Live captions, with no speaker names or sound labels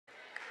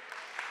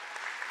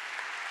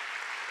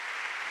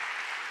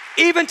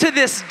Even to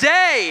this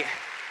day,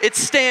 it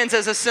stands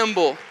as a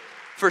symbol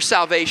for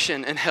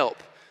salvation and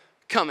help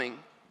coming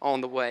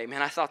on the way.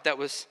 Man, I thought that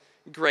was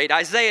great.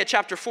 Isaiah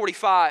chapter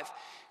 45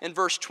 and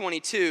verse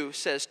 22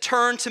 says,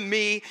 "Turn to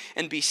me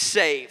and be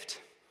saved,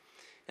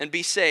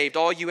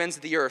 all you ends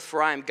of the earth,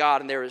 for I am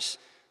God and there is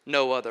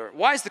no other."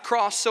 Why is the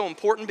cross so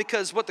important?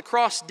 Because what the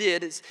cross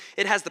did is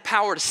it has the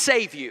power to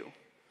save you.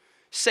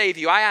 Save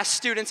you. I asked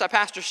students, I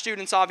pastor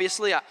students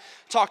obviously, I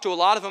talked to a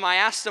lot of them. I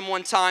asked them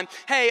one time,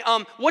 hey,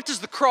 what does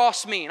the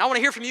cross mean? I want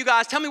to hear from you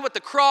guys. Tell me what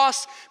the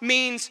cross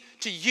means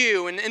to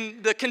you.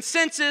 And the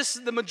consensus,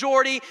 the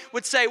majority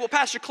would say, well,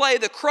 Pastor Clay,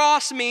 the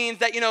cross means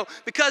that,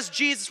 because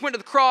Jesus went to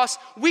the cross,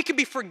 we can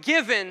be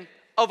forgiven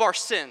of our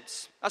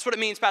sins. That's what it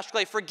means, Pastor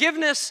Clay,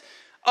 forgiveness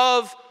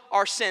of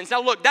our sins.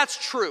 Now look, that's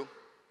true,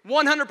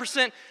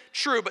 100%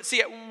 true. But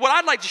see, what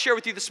I'd like to share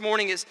with you this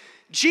morning is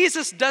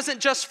Jesus doesn't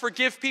just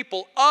forgive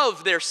people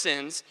of their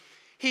sins,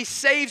 he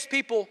saves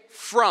people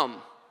from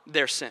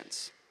their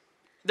sins.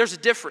 There's a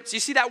difference.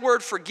 You see that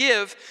word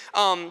forgive,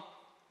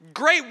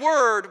 great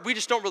word, we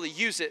just don't really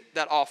use it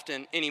that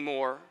often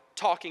anymore,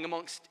 talking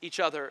amongst each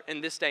other in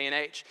this day and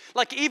age.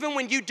 Like even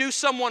when you do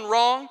someone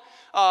wrong,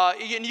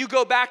 and you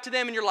go back to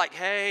them and you're like,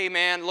 hey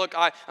man, look,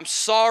 I'm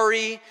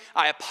sorry,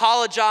 I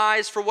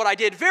apologize for what I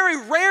did. Very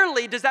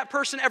rarely does that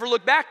person ever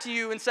look back to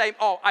you and say,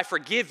 oh, I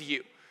forgive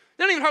you.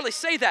 They don't even hardly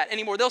say that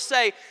anymore. They'll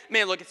say,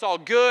 man, look, it's all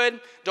good.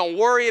 Don't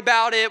worry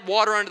about it.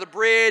 Water under the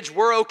bridge.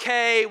 We're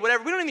okay.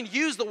 Whatever. We don't even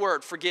use the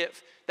word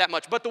forgive that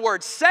much. But the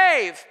word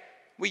save,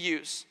 we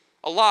use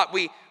a lot.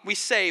 We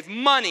save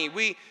money.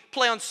 We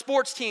play on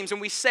sports teams and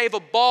we save a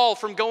ball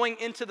from going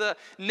into the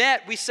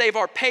net. We save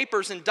our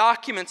papers and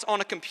documents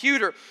on a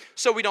computer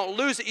so we don't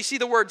lose it. You see,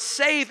 the word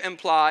save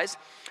implies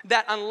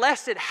that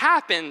unless it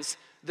happens,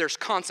 there's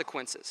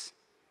consequences.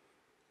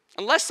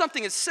 Unless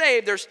something is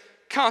saved, there's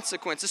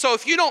consequences. So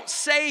if you don't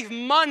save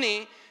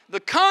money, the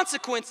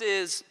consequence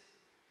is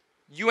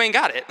you ain't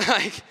got it.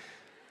 Like,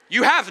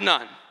 you have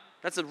none.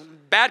 That's a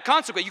bad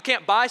consequence. You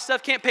can't buy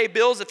stuff, can't pay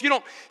bills. If you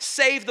don't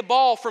save the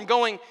ball from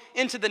going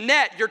into the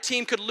net, your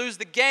team could lose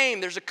the game.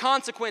 There's a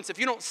consequence. If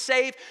you don't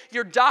save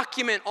your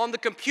document on the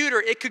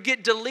computer, it could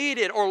get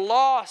deleted or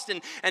lost,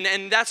 and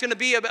that's going to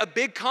be a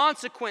big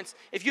consequence.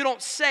 If you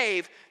don't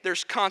save,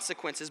 there's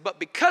consequences. But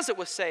because it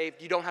was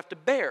saved, you don't have to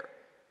bear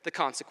the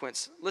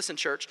consequence. Listen,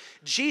 church,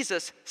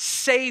 Jesus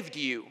saved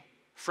you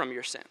from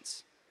your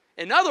sins.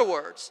 In other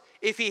words,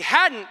 if he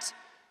hadn't,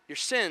 your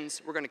sins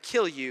were going to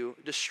kill you,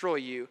 destroy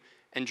you,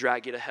 and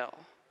drag you to hell.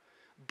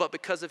 But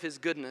because of his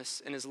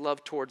goodness and his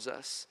love towards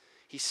us,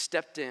 he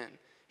stepped in,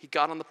 he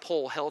got on the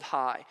pole held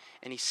high,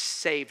 and he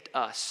saved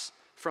us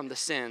from the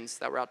sins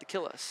that were out to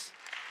kill us.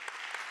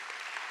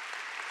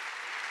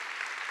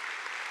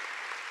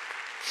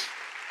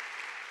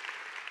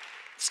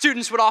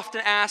 Students would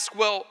often ask,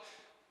 well,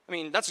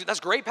 that's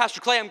great,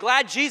 Pastor Clay. I'm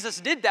glad Jesus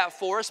did that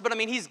for us, but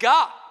he's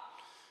God.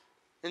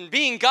 And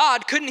being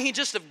God, couldn't he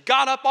just have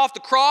got up off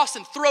the cross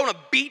and thrown a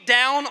beat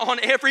down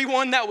on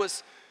everyone that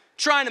was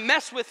trying to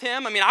mess with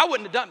him? I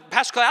wouldn't have done,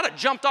 Pastor Clay, I'd have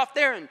jumped off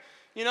there and,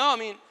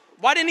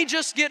 why didn't he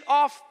just get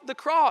off the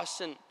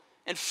cross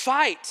and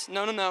fight?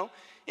 No.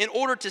 In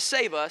order to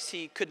save us,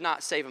 he could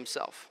not save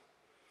himself.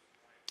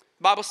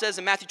 The Bible says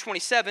in Matthew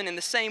 27, in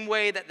the same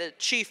way that the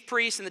chief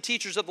priests and the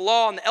teachers of the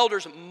law and the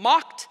elders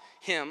mocked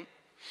him,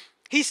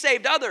 he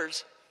saved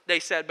others, they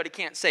said, but he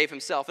can't save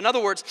himself. In other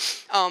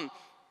words,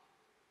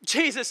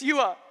 Jesus, you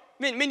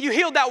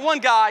healed that one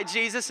guy,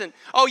 Jesus, and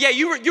oh yeah,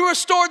 you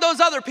restored those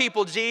other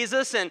people,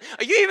 Jesus, and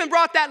you even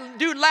brought that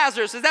dude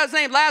Lazarus, is that his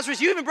name, Lazarus?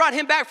 You even brought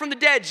him back from the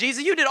dead,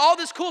 Jesus. You did all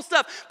this cool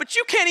stuff, but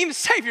you can't even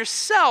save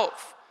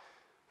yourself.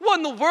 What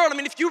in the world?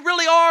 If you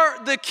really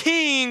are the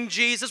king,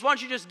 Jesus, why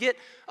don't you just get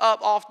up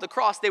off the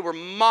cross? They were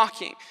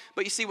mocking.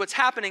 But you see, what's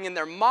happening in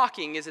their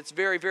mocking is it's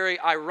very, very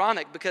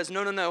ironic because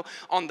no.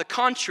 On the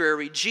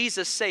contrary,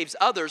 Jesus saves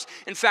others.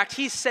 In fact,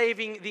 he's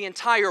saving the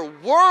entire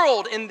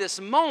world in this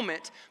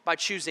moment by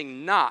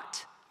choosing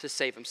not to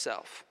save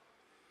himself.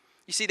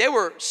 You see, they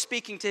were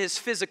speaking to his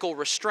physical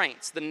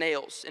restraints, the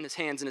nails in his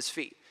hands and his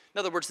feet. In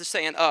other words, they're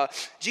saying,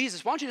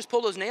 Jesus, why don't you just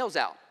pull those nails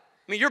out?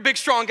 You're a big,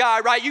 strong guy,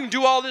 right? You can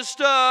do all this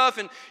stuff,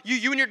 and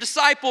you and your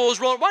disciples,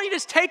 why don't you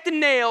just take the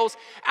nails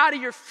out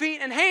of your feet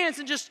and hands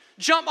and just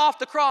jump off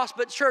the cross?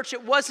 But church,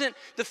 it wasn't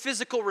the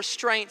physical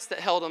restraints that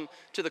held him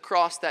to the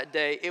cross that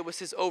day. It was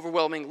his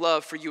overwhelming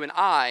love for you and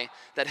I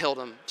that held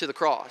him to the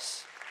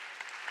cross.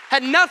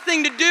 Had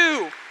nothing to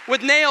do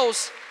with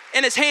nails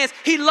in his hands.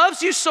 He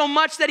loves you so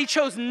much that he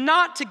chose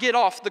not to get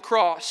off the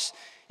cross.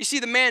 You see,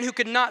 the man who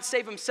could not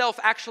save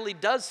himself actually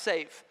does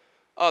save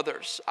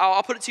others.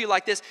 I'll put it to you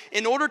like this.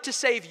 In order to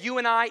save you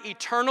and I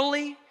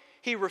eternally,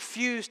 he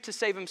refused to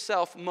save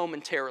himself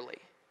momentarily.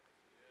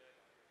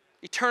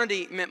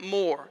 Eternity meant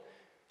more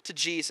to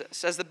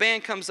Jesus. As the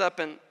band comes up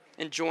and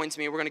joins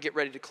me, we're going to get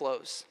ready to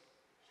close.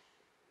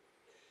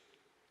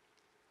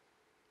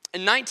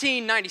 In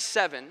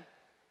 1997,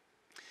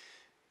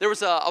 there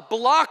was a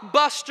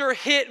blockbuster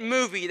hit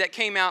movie that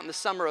came out in the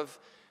summer of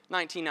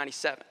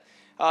 1997.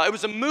 It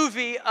was a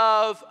movie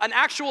of an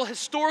actual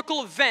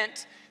historical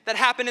event that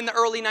happened in the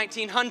early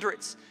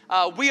 1900s.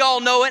 We all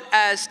know it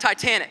as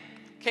Titanic.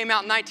 Came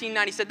out in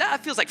 1997.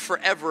 That feels like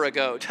forever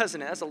ago,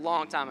 doesn't it? That's a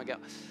long time ago.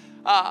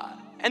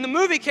 And the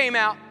movie came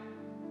out,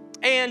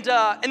 and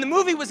the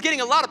movie was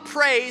getting a lot of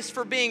praise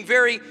for being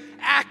very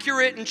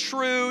accurate and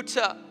true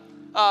to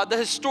the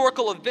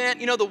historical event.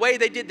 You know, the way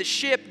they did the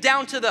ship,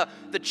 down to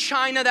the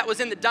china that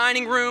was in the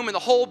dining room and the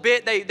whole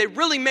bit. They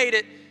really made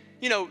it,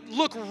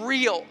 look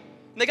real.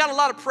 And they got a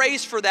lot of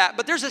praise for that.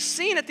 But there's a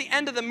scene at the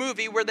end of the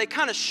movie where they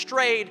kind of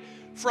strayed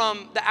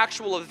from the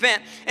actual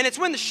event. And it's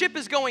when the ship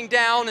is going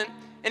down and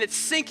it's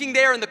sinking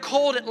there in the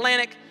cold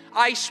Atlantic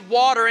ice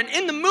water. And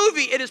in the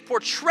movie, it is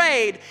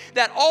portrayed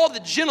that all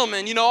the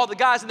gentlemen, all the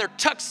guys in their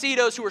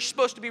tuxedos who are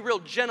supposed to be real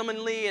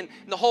gentlemanly and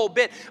the whole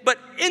bit. But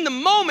in the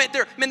moment,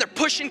 they're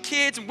pushing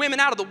kids and women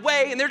out of the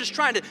way, and they're just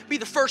trying to be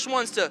the first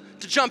ones to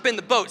jump in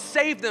the boat,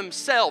 save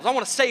themselves. I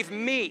want to save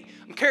me.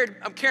 I'm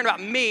caring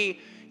about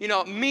me,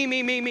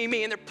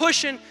 me. And they're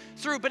pushing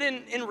through. But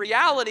in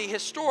reality,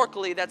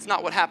 historically, that's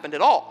not what happened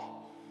at all.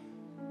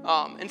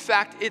 In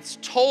fact, it's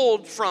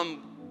told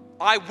from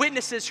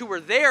eyewitnesses who were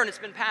there, and it's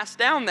been passed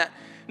down that,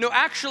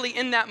 actually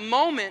in that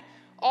moment,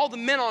 all the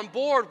men on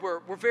board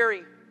were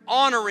very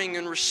honoring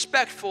and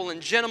respectful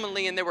and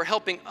gentlemanly, and they were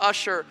helping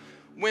usher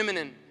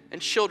women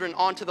and children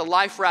onto the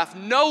life raft,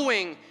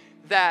 knowing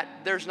that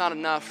there's not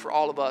enough for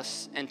all of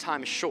us and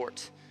time is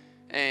short,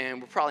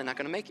 and we're probably not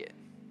going to make it.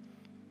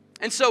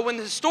 And so when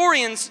the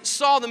historians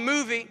saw the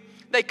movie,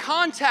 they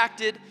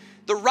contacted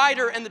the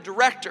writer and the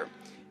director.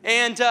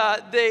 And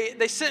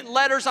they sent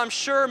letters, I'm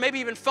sure, maybe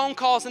even phone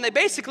calls, and they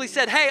basically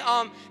said,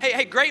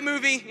 hey, great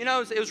movie,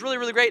 it was really,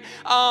 really great.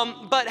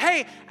 But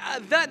hey,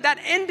 that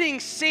ending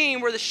scene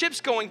where the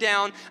ship's going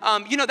down,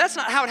 that's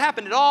not how it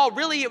happened at all.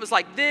 Really, it was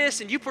like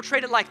this, and you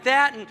portrayed it like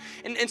that,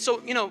 and so,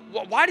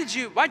 why'd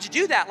you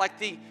do that? Like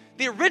the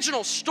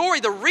original story,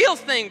 the real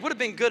thing would have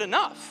been good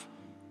enough.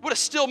 Would have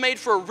still made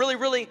for a really,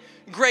 really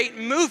great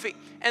movie.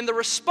 And the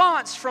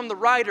response from the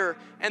writer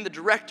and the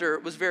director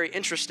was very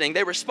interesting.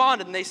 They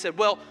responded and they said,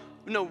 well,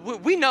 no,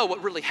 we know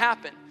what really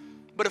happened.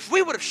 But if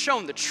we would have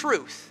shown the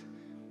truth,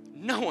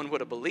 no one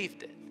would have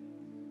believed it.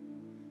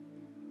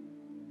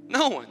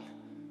 No one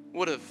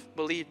would have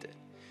believed it.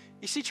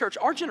 You see, church,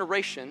 our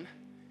generation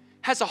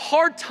has a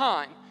hard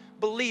time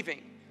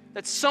believing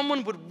that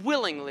someone would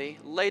willingly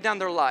lay down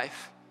their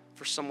life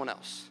for someone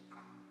else.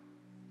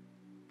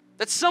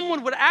 That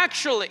someone would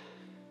actually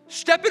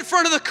step in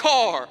front of the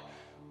car,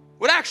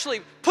 would actually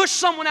push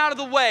someone out of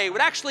the way,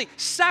 would actually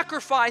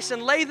sacrifice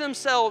and lay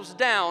themselves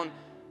down,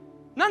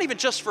 not even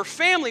just for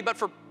family, but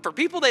for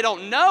people they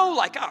don't know.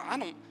 Like, I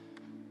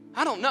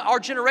don't know. Our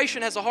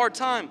generation has a hard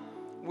time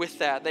with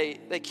that.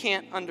 They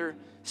can't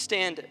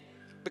understand it.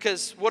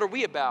 Because what are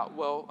we about?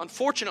 Well,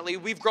 unfortunately,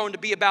 we've grown to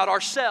be about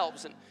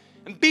ourselves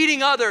and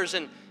beating others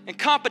and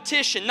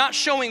competition, not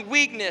showing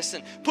weakness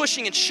and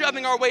pushing and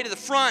shoving our way to the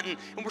front. And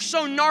we're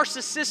so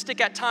narcissistic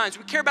at times.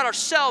 We care about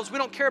ourselves. We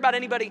don't care about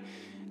anybody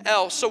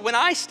else. So when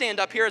I stand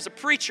up here as a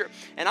preacher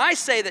and I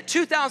say that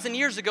 2,000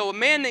 years ago, a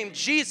man named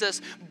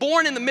Jesus,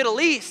 born in the Middle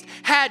East,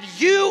 had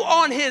you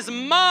on his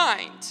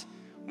mind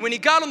when he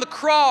got on the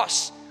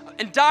cross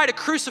and died a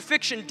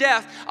crucifixion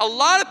death, a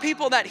lot of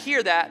people that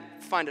hear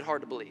that find it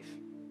hard to believe.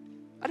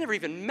 I never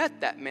even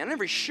met that man. I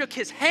never shook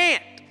his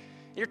hand.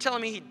 You're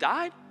telling me he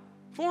died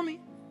for me?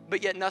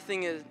 But yet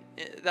nothing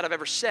that I've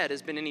ever said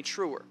has been any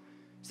truer.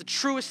 It's the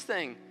truest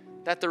thing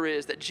that there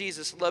is, that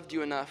Jesus loved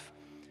you enough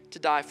to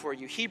die for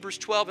you. Hebrews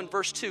 12 and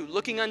verse 2,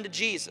 looking unto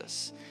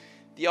Jesus,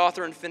 the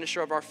author and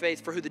finisher of our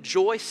faith, for who the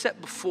joy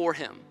set before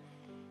him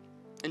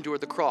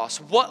endured the cross.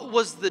 What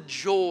was the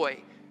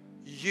joy?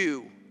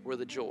 You were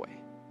the joy.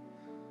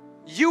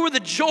 You were the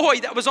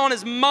joy that was on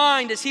his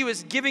mind as he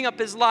was giving up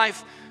his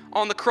life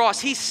on the cross.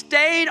 He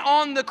stayed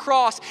on the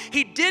cross.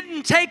 He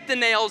didn't take the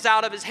nails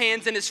out of his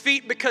hands and his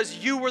feet because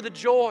you were the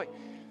joy.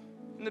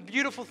 And the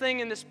beautiful thing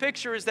in this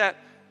picture is that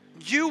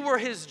you were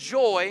his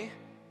joy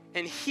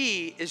and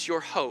he is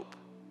your hope.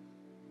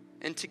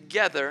 And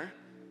together,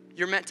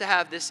 you're meant to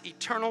have this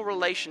eternal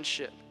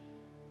relationship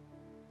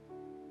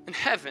in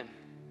heaven.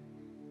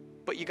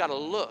 But you got to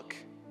look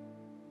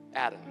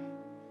at him.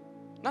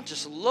 Not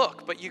just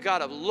look, but you got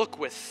to look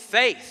with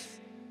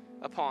faith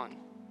upon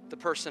the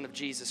person of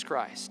Jesus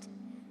Christ.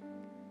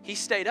 He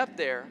stayed up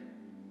there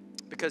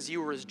because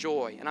you were his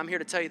joy. And I'm here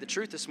to tell you the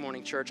truth this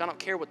morning, church. I don't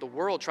care what the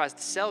world tries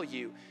to sell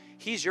you.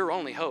 He's your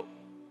only hope.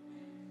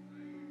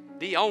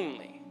 The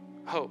only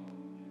hope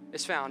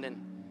is found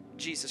in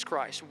Jesus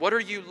Christ. What are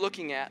you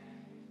looking at?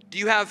 Do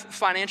you have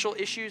financial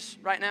issues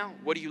right now?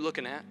 What are you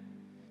looking at?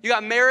 You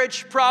got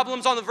marriage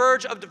problems on the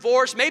verge of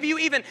divorce. Maybe you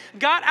even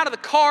got out of the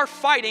car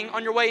fighting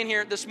on your way in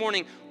here this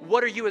morning.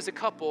 What are you as a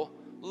couple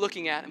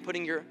looking at and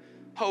putting your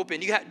hope in?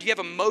 Do you have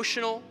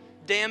emotional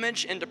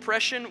damage and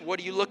depression? What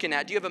are you looking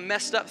at? Do you have a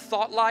messed up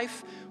thought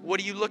life?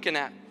 What are you looking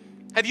at?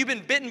 Have you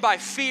been bitten by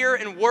fear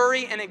and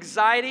worry and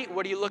anxiety?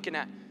 What are you looking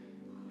at?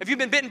 Have you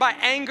been bitten by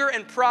anger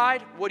and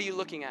pride? What are you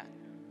looking at?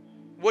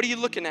 What are you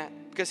looking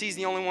at? Because he's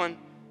the only one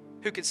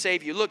who could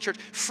save you. Look, church,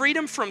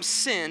 freedom from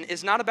sin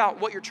is not about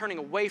what you're turning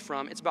away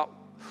from. It's about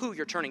who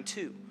you're turning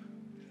to.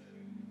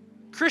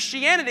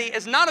 Christianity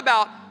is not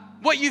about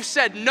what you've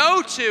said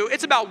no to.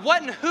 It's about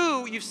what and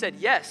who you've said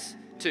yes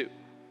to.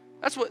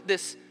 That's what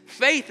this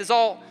faith is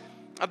all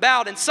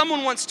about. And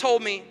someone once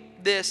told me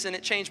this, and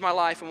it changed my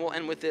life, and we'll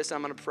end with this, and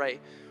I'm going to pray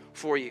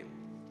for you.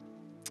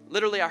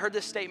 Literally, I heard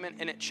this statement,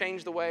 and it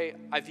changed the way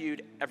I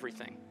viewed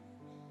everything.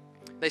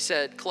 They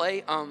said,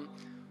 Clay,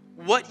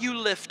 what you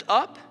lift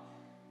up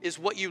is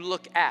what you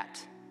look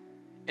at,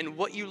 and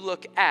what you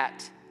look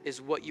at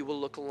is what you will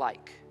look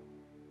like.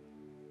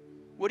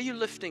 What are you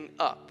lifting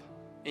up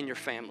in your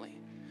family?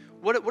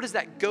 What is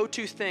that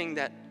go-to thing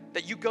that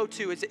you go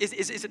to? Is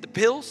it the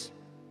pills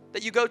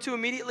that you go to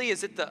immediately?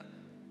 Is it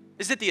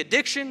the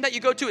addiction that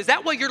you go to? Is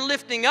that what you're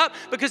lifting up?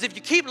 Because if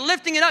you keep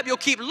lifting it up, you'll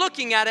keep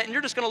looking at it, and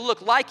you're just going to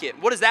look like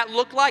it. What does that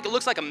look like? It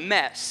looks like a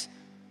mess.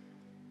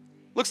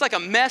 Looks like a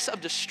mess of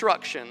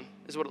destruction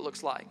is what it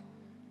looks like.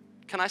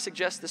 Can I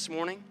suggest this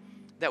morning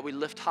that we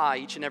lift high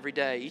each and every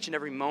day, each and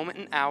every moment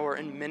and hour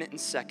and minute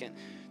and second,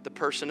 the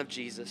person of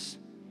Jesus?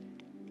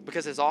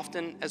 Because as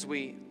often as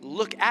we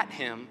look at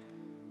him,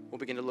 we'll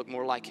begin to look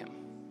more like him.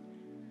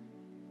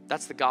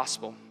 That's the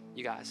gospel,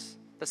 you guys.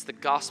 That's the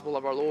gospel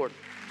of our Lord.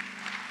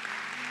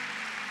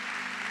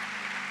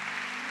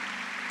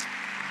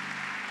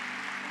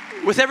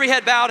 With every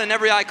head bowed and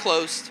every eye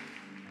closed,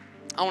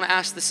 I want to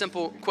ask the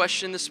simple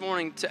question this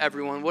morning to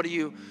everyone. What are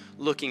you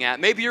looking at?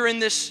 Maybe you're in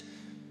this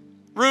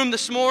room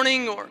this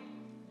morning or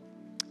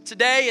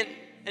today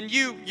and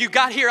you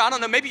got here. I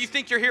don't know, maybe you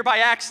think you're here by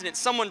accident.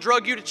 Someone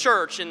drug you to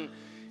church and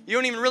you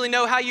don't even really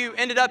know how you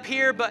ended up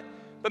here, but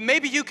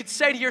maybe you could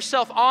say to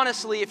yourself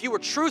honestly, if you were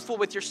truthful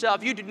with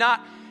yourself, you did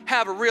not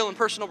have a real and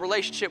personal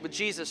relationship with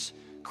Jesus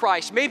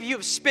Christ. Maybe you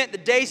have spent the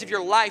days of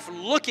your life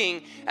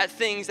looking at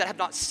things that have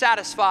not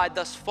satisfied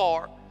thus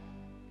far.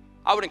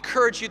 I would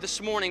encourage you this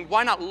morning,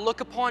 why not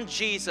look upon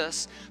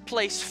Jesus,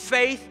 place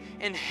faith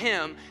in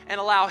him, and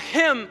allow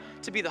him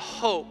to be the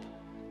hope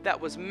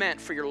that was meant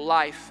for your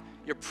life,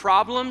 your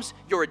problems,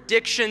 your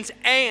addictions,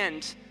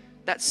 and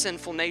that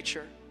sinful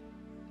nature.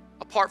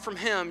 Apart from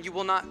him, you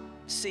will not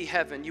see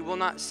heaven. You will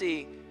not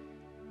see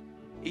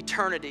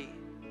eternity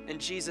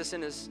and Jesus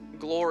in his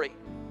glory.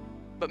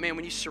 But man,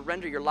 when you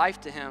surrender your life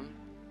to him,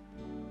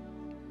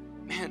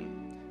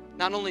 man,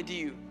 not only do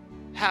you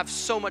have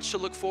so much to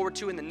look forward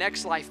to in the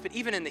next life, but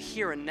even in the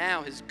here and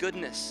now, his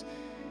goodness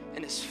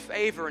and his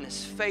favor and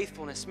his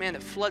faithfulness, man,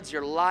 that floods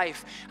your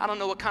life. I don't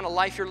know what kind of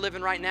life you're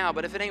living right now,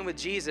 but if it ain't with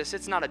Jesus,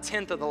 it's not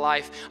 1/10 of the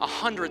life,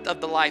 100th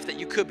of the life that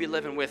you could be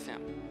living with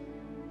him.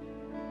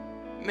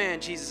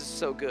 Man, Jesus is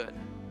so good.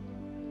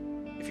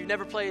 If you've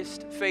never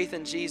placed faith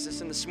in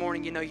Jesus, and this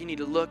morning you know you need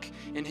to look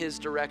in his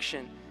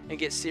direction and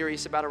get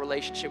serious about a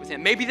relationship with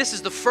him. Maybe this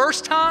is the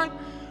first time,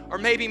 or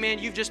maybe, man,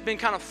 you've just been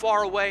kind of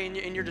far away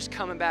and you're just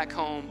coming back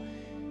home,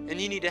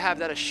 and you need to have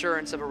that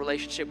assurance of a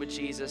relationship with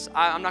Jesus.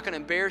 I'm not going to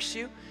embarrass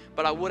you,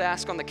 but I would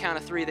ask on the count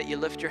of 3 that you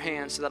lift your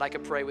hands so that I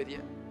could pray with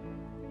you.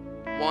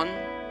 1,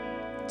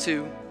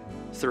 2,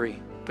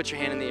 3. Put your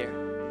hand in the air.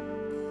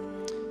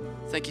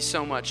 Thank you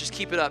so much. Just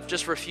keep it up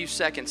just for a few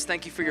seconds.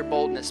 Thank you for your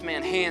boldness.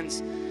 Man,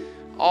 hands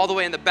all the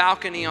way in the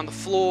balcony, on the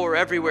floor,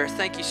 everywhere.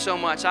 Thank you so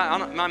much. I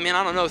don't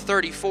know,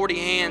 30, 40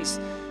 hands.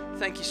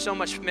 Thank you so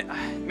much.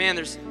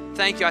 Man,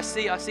 thank you. I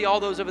see all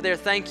those over there.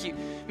 Thank you.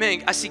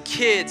 Man, I see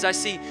kids. I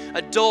see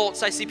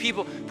adults. I see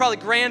people, probably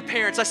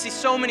grandparents. I see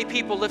so many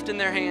people lifting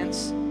their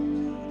hands.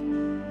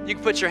 You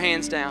can put your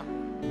hands down.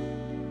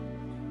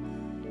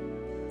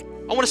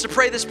 I want us to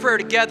pray this prayer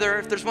together.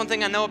 If there's one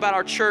thing I know about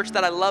our church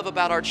that I love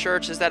about our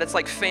church is that it's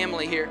like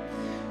family here.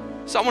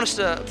 So I want us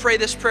to pray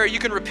this prayer. You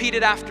can repeat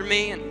it after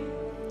me.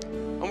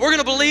 And we're going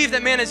to believe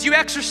that, man, as you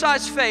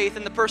exercise faith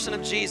in the person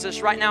of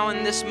Jesus right now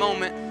in this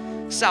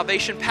moment,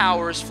 salvation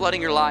power is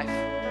flooding your life.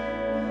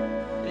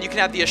 And you can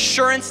have the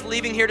assurance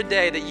leaving here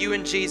today that you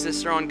and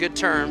Jesus are on good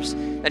terms,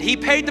 that he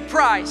paid the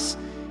price,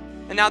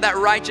 and now that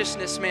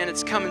righteousness, man,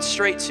 it's coming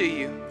straight to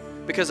you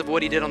because of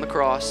what he did on the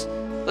cross.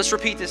 Let's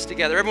repeat this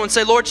together. Everyone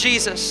say, Lord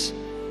Jesus,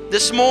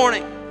 this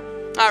morning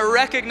I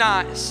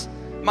recognize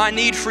my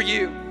need for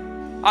you.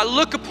 I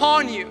look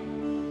upon you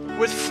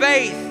with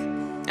faith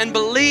and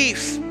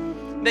belief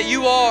that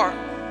you are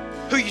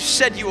who you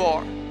said you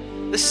are,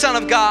 the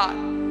Son of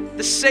God,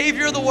 the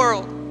Savior of the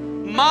world,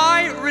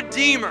 my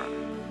Redeemer.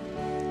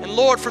 And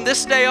Lord, from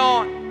this day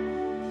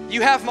on,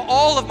 you have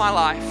all of my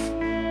life,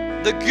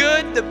 the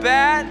good, the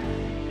bad,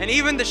 and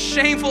even the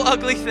shameful,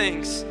 ugly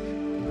things.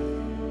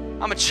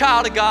 I'm a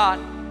child of God.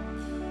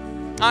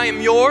 I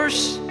am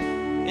yours,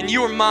 and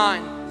you are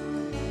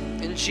mine.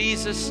 In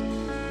Jesus'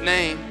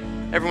 name.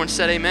 Everyone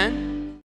said amen.